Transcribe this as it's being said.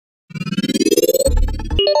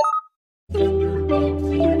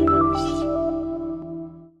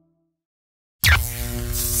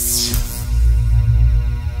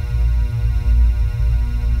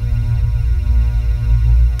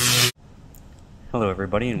Hello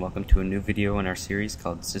everybody and welcome to a new video in our series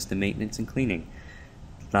called System Maintenance and Cleaning.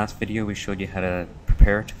 Last video we showed you how to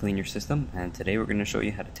prepare to clean your system, and today we're going to show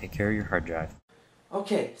you how to take care of your hard drive.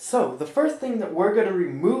 Okay, so the first thing that we're going to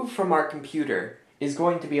remove from our computer is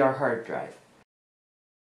going to be our hard drive.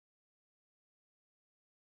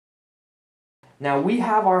 Now we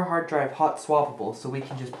have our hard drive hot swappable, so we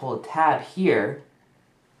can just pull a tab here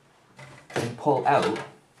and pull out.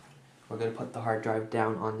 We're going to put the hard drive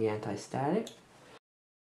down on the anti-static.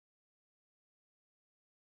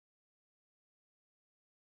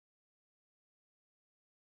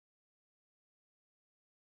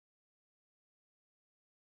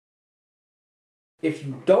 If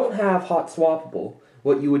you don't have hot swappable,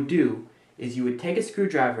 what you would do is you would take a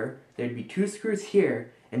screwdriver, there'd be 2 screws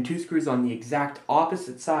here and 2 screws on the exact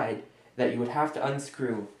opposite side that you would have to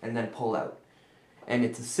unscrew and then pull out. And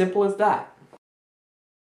it's as simple as that.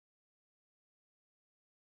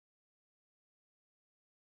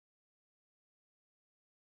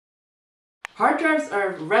 Hard drives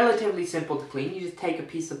are relatively simple to clean. You just take a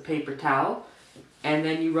piece of paper towel and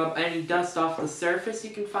then you rub any dust off the surface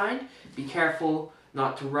you can find. Be careful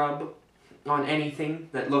not to rub on anything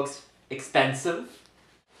that looks expensive.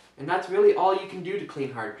 And that's really all you can do to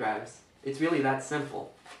clean hard drives. It's really that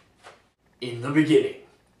simple. In the beginning,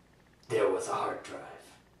 there was a hard drive.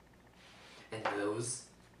 And those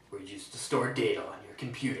were used to store data on your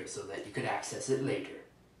computer so that you could access it later.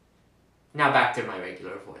 Now back to my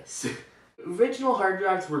regular voice. Original hard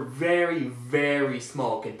drives were very, very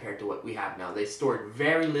small compared to what we have now. They stored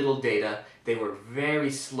very little data, they were very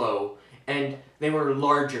slow, and they were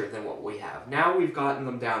larger than what we have. Now we've gotten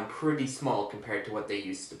them down pretty small compared to what they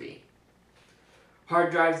used to be.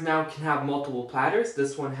 Hard drives now can have multiple platters.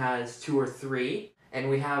 This one has 2 or 3, and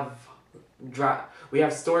we have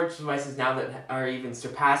storage devices now that are even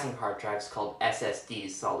surpassing hard drives called SSDs,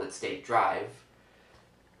 solid state drive,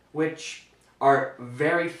 which are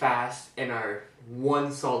very fast and are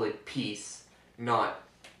one solid piece, not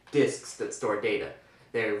disks that store data.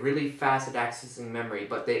 They're really fast at accessing memory,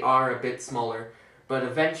 but they are a bit smaller, but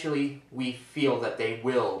eventually we feel that they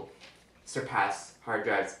will surpass hard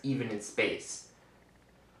drives even in space.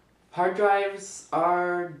 Hard drives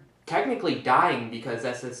are technically dying because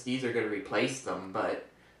SSDs are going to replace them, but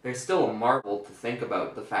they're still a marvel to think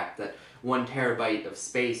about the fact that 1 terabyte of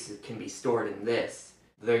space can be stored in this.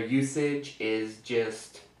 Their usage is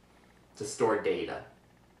just to store data.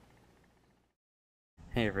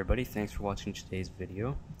 Hey everybody, thanks for watching today's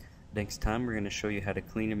video. Next time we're going to show you how to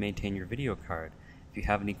clean and maintain your video card. If you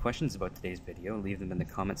have any questions about today's video, leave them in the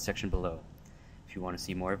comments section below. If you want to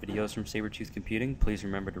see more videos from Sabertooth Computing, please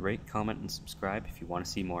remember to rate, comment, and subscribe if you want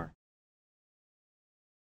to see more.